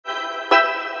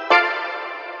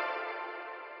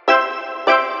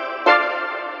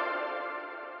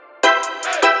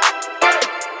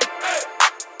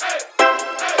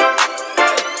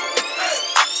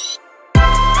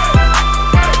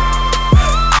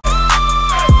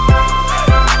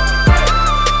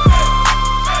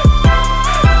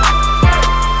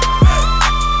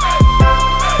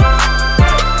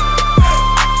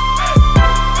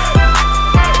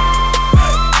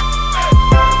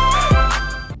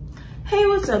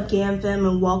up, GAM fam,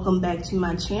 and welcome back to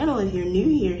my channel. If you're new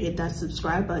here, hit that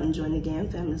subscribe button. Join the GAM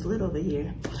fam. It's lit over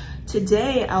here.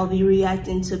 Today, I'll be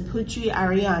reacting to Putri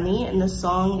Ariani, and the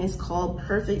song is called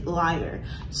Perfect Liar.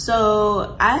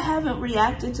 So I haven't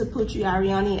reacted to Putri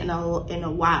Ariani in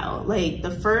a while. Like,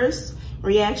 the first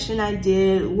reaction I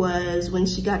did was when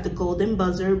she got the golden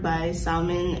buzzer by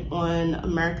Salmon on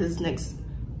America's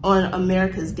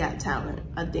Got Talent,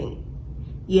 I think.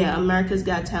 Yeah, America's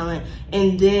Got Talent.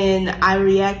 And then I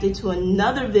reacted to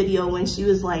another video when she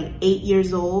was like 8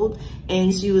 years old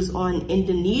and she was on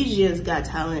Indonesia's Got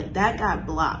Talent. That got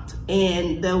blocked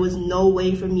and there was no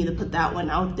way for me to put that one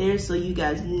out there, so you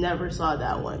guys never saw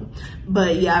that one.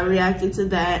 But yeah, I reacted to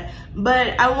that.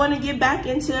 But I want to get back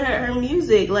into her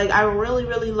music. Like, I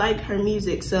really like her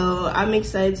music, so I'm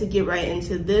excited to get right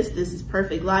into this. This is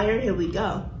Perfect Liar. Here we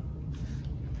go.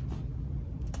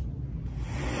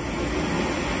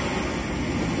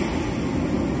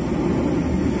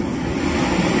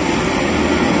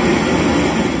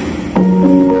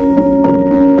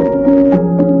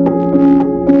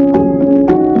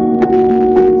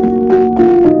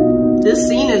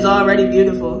 Already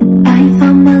beautiful. I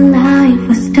thought my life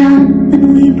was done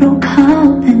when we broke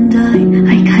up and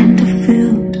I kind of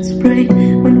felt this break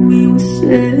when we were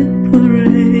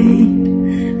separate.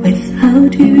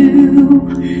 Without you,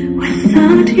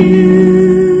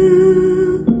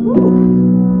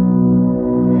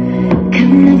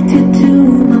 connected to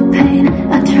my pain.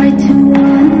 I tried to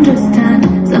understand.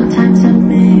 Sometimes I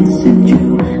missed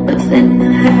you, but then I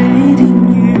hated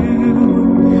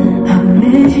you. I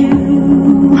miss you.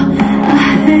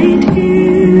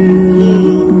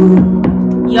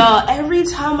 Y'all, every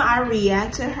time I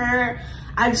react to her,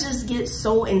 I just get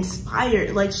so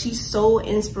inspired. Like, she's so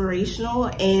inspirational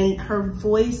and her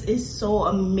voice is so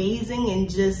amazing and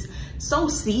just so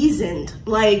seasoned.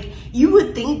 Like, you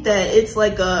would think that it's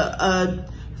like a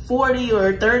 40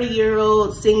 or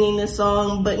 30-year-old singing this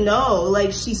song, but no,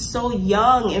 like, she's so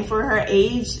young, and for her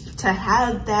age to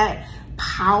have that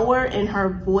power in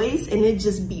her voice and it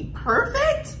just be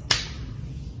perfect,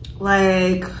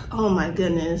 like, oh my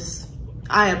goodness.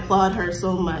 I applaud her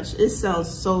so much. It sounds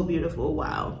so beautiful.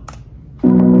 Wow.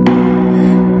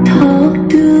 Talk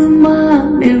to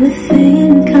mom, you would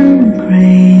think I'm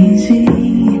crazy.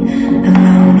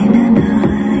 Alone in the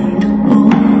night. Oh,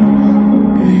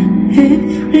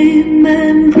 if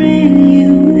remembering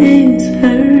you is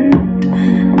hurt,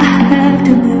 I have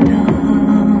to move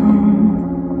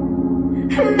on.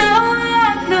 Now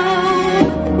I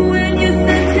know when you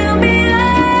said to me,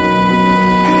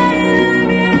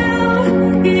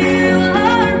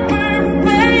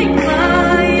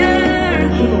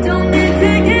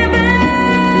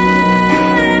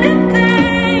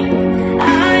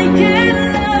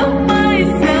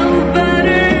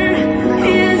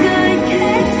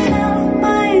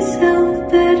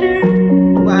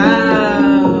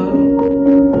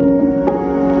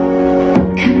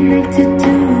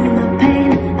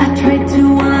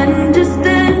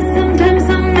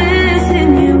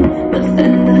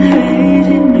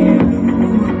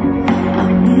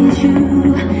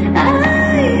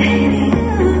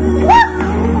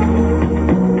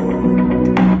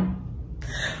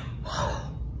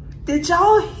 did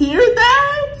y'all hear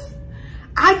that?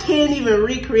 I can't even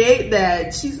recreate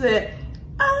that. She said,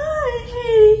 I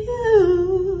hate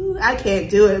you. I can't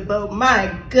do it, but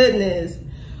my goodness.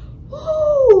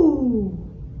 Woo.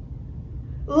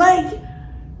 Like,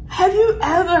 have you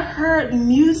ever heard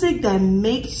music that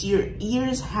makes your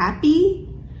ears happy?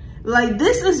 Like,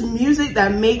 this is music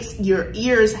that makes your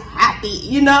ears happy,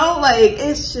 you know? Like,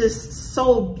 it's just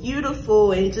so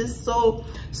beautiful and just so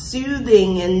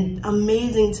soothing and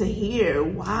amazing to hear.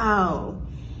 Wow.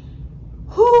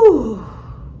 Whew.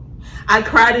 I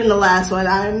cried in the last one.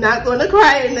 I'm not going to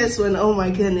cry in this one. Oh my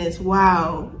goodness.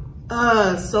 Wow.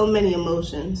 So many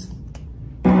emotions.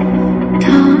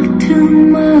 Talk to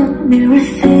mom, you would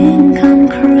think I'm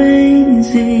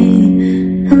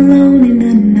crazy. Alone in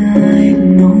the night,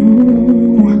 no.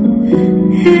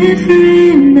 If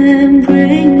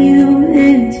remembering you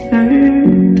is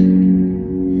hurt,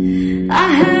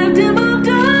 I have to move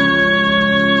on.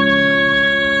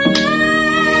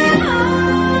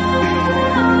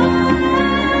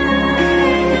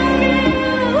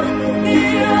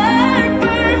 You are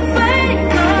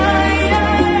perfect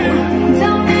liar.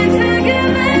 Don't need to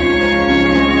give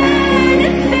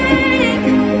anything.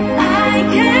 I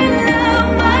can love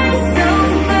myself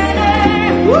better.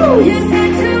 Woo. You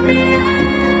said to me,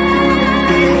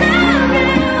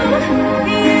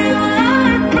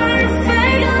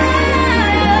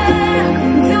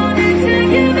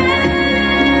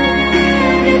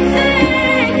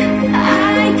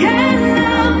 I can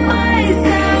love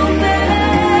myself.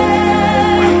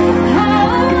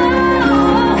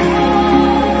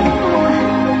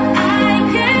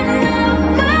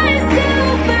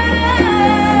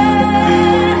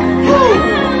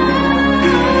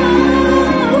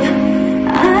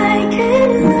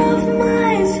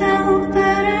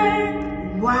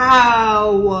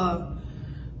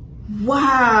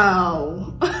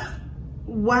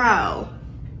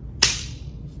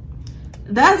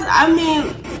 I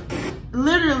mean,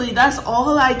 literally, that's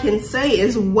all I can say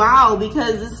is wow,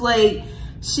 because it's like,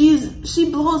 she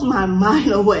blows my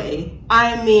mind away.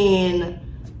 I mean,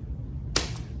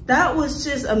 that was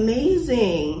just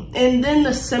amazing. And then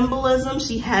the symbolism,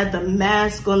 she had the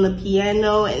mask on the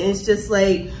piano, and it's just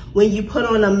like, when you put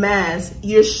on a mask,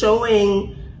 you're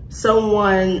showing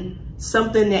someone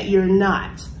something that you're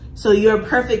not. So you're a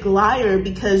perfect liar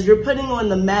because you're putting on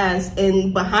the mask,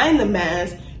 and behind the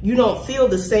mask, you don't feel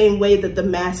the same way that the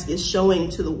mask is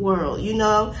showing to the world, you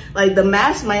know? Like, the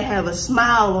mask might have a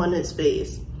smile on its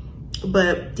face,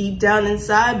 but deep down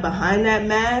inside, behind that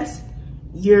mask,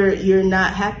 you're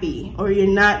not happy, or you're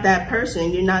not that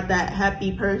person. You're not that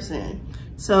happy person.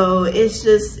 So it's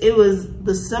just, it was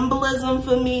the symbolism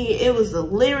for me. It was the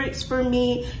lyrics for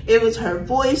me. It was her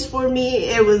voice for me.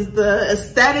 It was the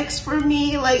aesthetics for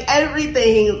me. Like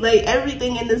everything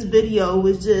in this video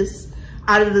was just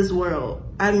out of this world.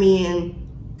 I mean,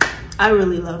 I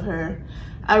really love her.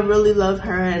 I really love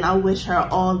her, and I wish her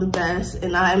all the best.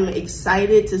 And I'm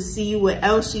excited to see what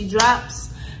else she drops.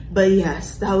 But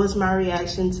yes, that was my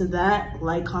reaction to that.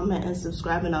 Like, comment, and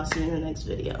subscribe, and I'll see you in the next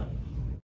video.